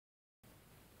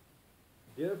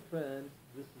Dear friends,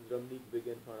 this is Ramneek Wig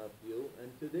in front of you, and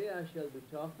today I shall be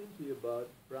talking to you about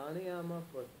pranayama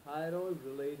for thyroid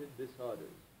related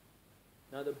disorders.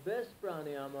 Now, the best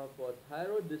pranayama for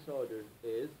thyroid disorders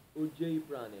is Ujjayi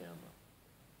pranayama.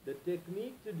 The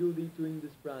technique to doing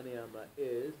this pranayama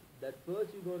is that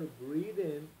first you're going to breathe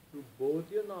in through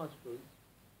both your nostrils,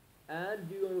 and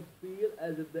you're going to feel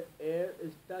as if the air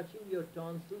is touching your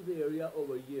tonsils area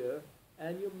over here,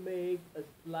 and you make a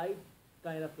slight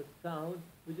kind of a sound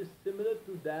which is similar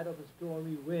to that of a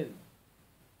stormy wind.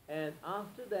 And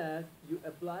after that, you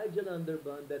apply Jalandhar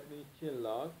Bandh, that means chin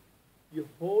lock. You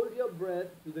hold your breath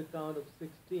to the count of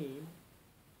 16,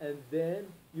 and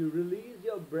then you release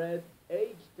your breath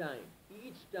each time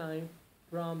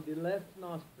from the left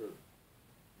nostril.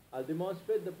 I'll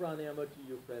demonstrate the pranayama to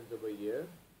you friends over here.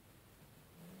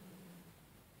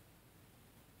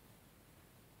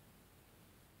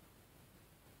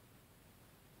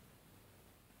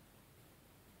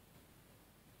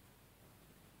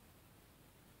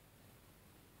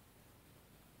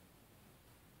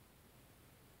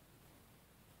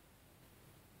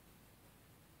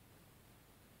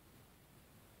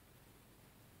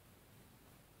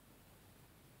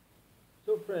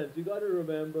 So friends, you got to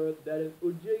remember that in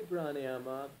Ujjayi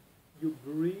pranayama, you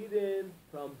breathe in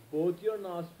from both your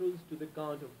nostrils to the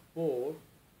count of 4.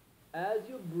 As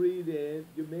you breathe in,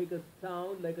 you make a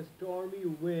sound like a stormy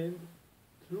wind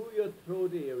through your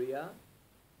throat area.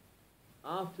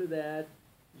 After that,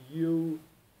 you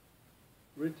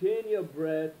retain your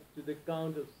breath to the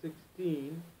count of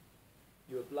 16.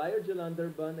 You apply your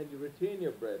Jalandhar Bandh and you retain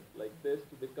your breath like this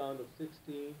to the count of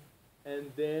 16.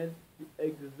 And then you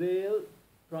exhale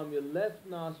from your left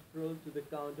nostril to the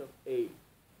count of 8.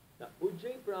 Now,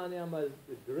 Ujjayi pranayama is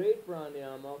a great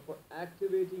pranayama for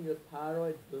activating your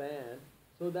thyroid gland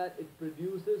so that it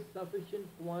produces sufficient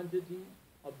quantity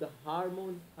of the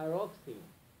hormone thyroxine.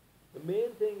 The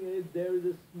main thing is there is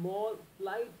a small,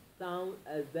 slight sound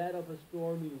as that of a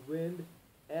stormy wind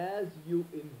as you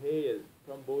inhale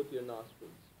from both your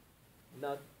nostrils.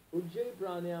 Now, Ujjayi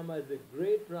pranayama is a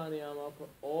great pranayama for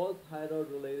all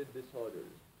thyroid-related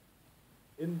disorders.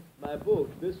 In my book,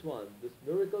 this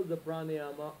Miracles of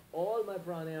Pranayama, all my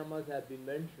pranayamas have been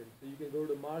mentioned. So you can go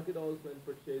to the market also and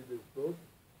purchase this book.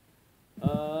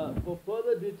 For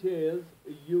further details,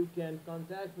 you can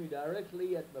contact me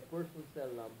directly at my personal cell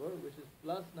number, which is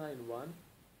 +91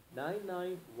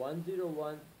 99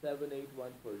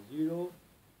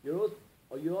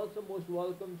 You're also most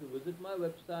welcome to visit my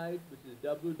website, which is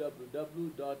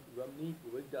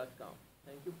www.ramneekwig.com.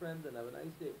 Thank you, friends, and have a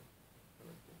nice day.